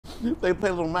They play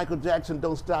a little Michael Jackson,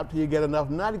 Don't Stop Till You Get Enough.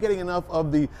 Not getting enough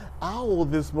of the owl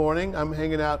this morning. I'm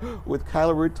hanging out with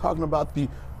Kyla. We're talking about the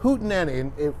hootenanny.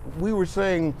 And if we were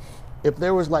saying, if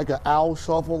there was like an owl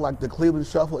shuffle, like the Cleveland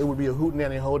shuffle, it would be a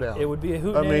hootenanny hoedown. It would be a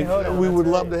hootenanny hoedown. We would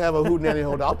love to have a hootenanny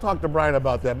hoedown. I'll talk to Brian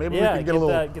about that. Maybe we can get a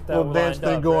little dance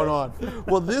thing going on.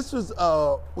 Well, this is,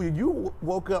 you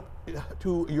woke up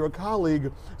to your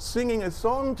colleague singing a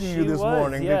song to you this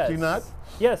morning, did she not?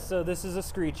 Yes, so this is a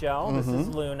screech owl. This is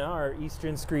Luna, our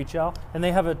eastern screech owl, and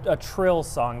they have a trill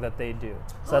song that they do.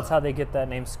 So that's how they get that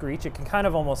name, screech. It can kind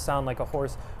of almost sound like a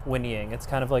horse whinnying. It's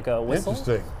kind of like a whistle.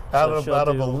 Interesting. Out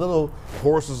of a little,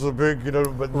 horses are big,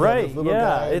 but right, this little yeah.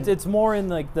 guy. It's more in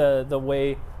like the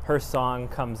way her song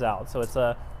comes out. So it's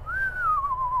a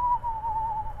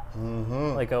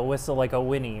like a whistle, like a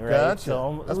whinny, right? Gotcha.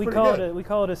 So That's we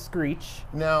call it a screech.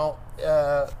 Now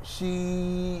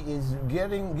she is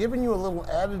giving you a little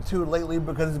attitude lately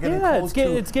because it's getting close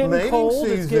to it's getting mating cold.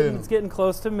 season. It's getting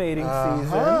close to mating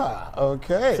season.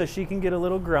 Okay. So she can get a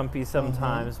little grumpy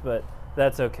sometimes, but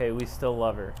that's okay. We still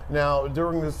love her. Now,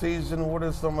 during the season, what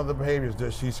are some of the behaviors?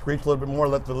 Does she screech a little bit more,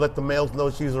 let the males know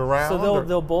she's around? So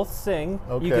they'll both sing.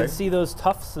 Okay. You can see those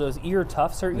tufts, those ear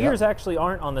tufts. Her ears actually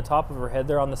aren't on the top of her head;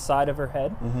 they're on the side of her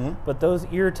head. But those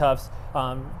ear tufts,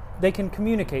 they can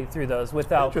communicate through those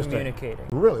without communicating.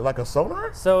 Really, like a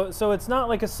sonar? So it's not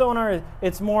like a sonar.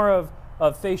 It's more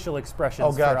of facial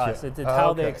expressions for us. It's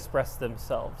how they express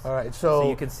themselves. All right, so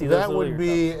you can see those that would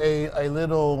be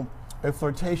a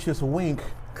flirtatious wink.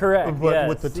 Correct. But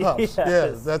with the tufts.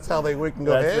 Yes, that's how they wink and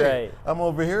go, that's hey, right. I'm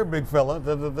over here, big fella.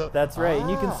 That's right. And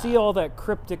you can see all that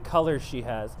cryptic color she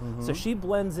has. So she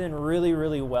blends in really,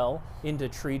 really well into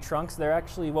tree trunks. They're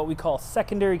actually what we call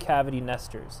secondary cavity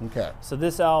nesters. Okay. So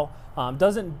this owl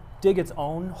doesn't dig its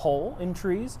own hole in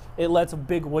trees. It lets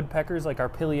big woodpeckers, like our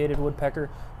pileated woodpecker,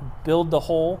 build the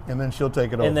hole. And then she'll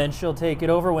take it over. And then she'll take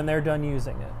it over when they're done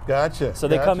using it. Gotcha. So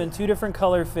they come in two different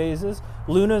color phases.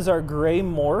 Luna's our gray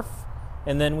morph.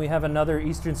 And then we have another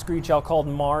eastern screech owl called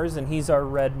Mars, and he's our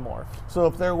red morph. So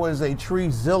if there was a tree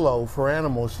Zillow for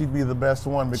animals, she'd be the best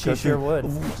one because she sure would.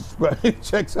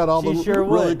 Checks out all the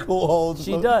really cool holes.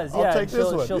 She does, yeah. I'll take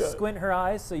this one. She'll squint her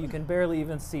eyes so you can barely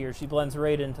even see her. She blends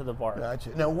right into the bark.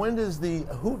 Gotcha. Now, when does the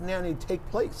hootenanny take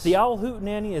place? The owl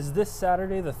hootenanny is this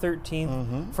Saturday, the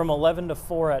 13th, from 11 to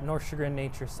 4 at North Chagrin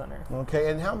Nature Center. Okay,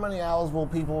 and how many owls will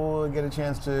people get a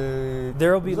chance to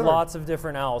There will be lots of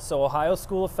different owls. So Ohio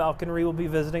School of Falconry will be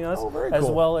visiting us, as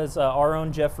well as our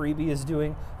own Jeff Reeby is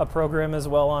doing a program as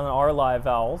well on our live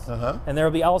owls. And there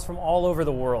will be owls from all over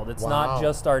the world. It's not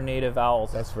just our native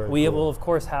owls. That's very We cool. will, of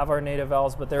course, have our native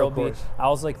owls, but there will be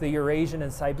owls like the Eurasian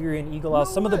and Siberian eagle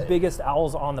owls, some of the biggest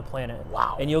owls on the planet.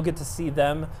 Wow. And you'll get to see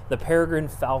them, the peregrine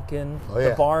falcon,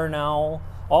 the barn owl,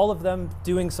 all of them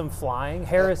doing some flying.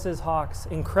 Harris's hawks,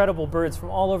 incredible birds from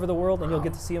all over the world, and you'll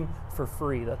get to see them for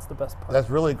free. That's the best part. That's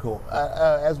really cool.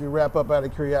 As we wrap up, out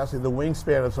of curiosity, the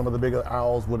wingspan of some of the bigger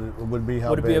owls would be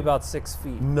how big? Would be about 6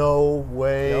 feet. No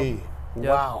way. Yep.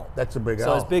 Wow, that's a big owl.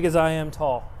 So as big as I am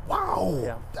tall.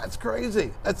 Wow, that's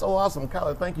crazy. That's so awesome.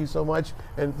 Kyla, thank you so much.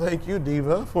 And thank you,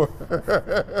 Diva,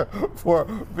 for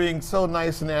being so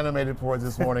nice and animated for us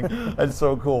this morning. That's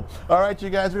so cool. All right, you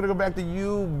guys, we're going to go back to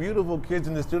you beautiful kids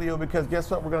in the studio because guess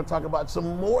what? We're going to talk about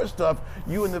some more stuff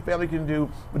you and the family can do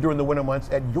during the winter months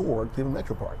at your Cleveland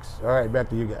Metroparks. All right, back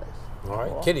to you guys. All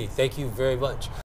right, Kenny, thank you very much.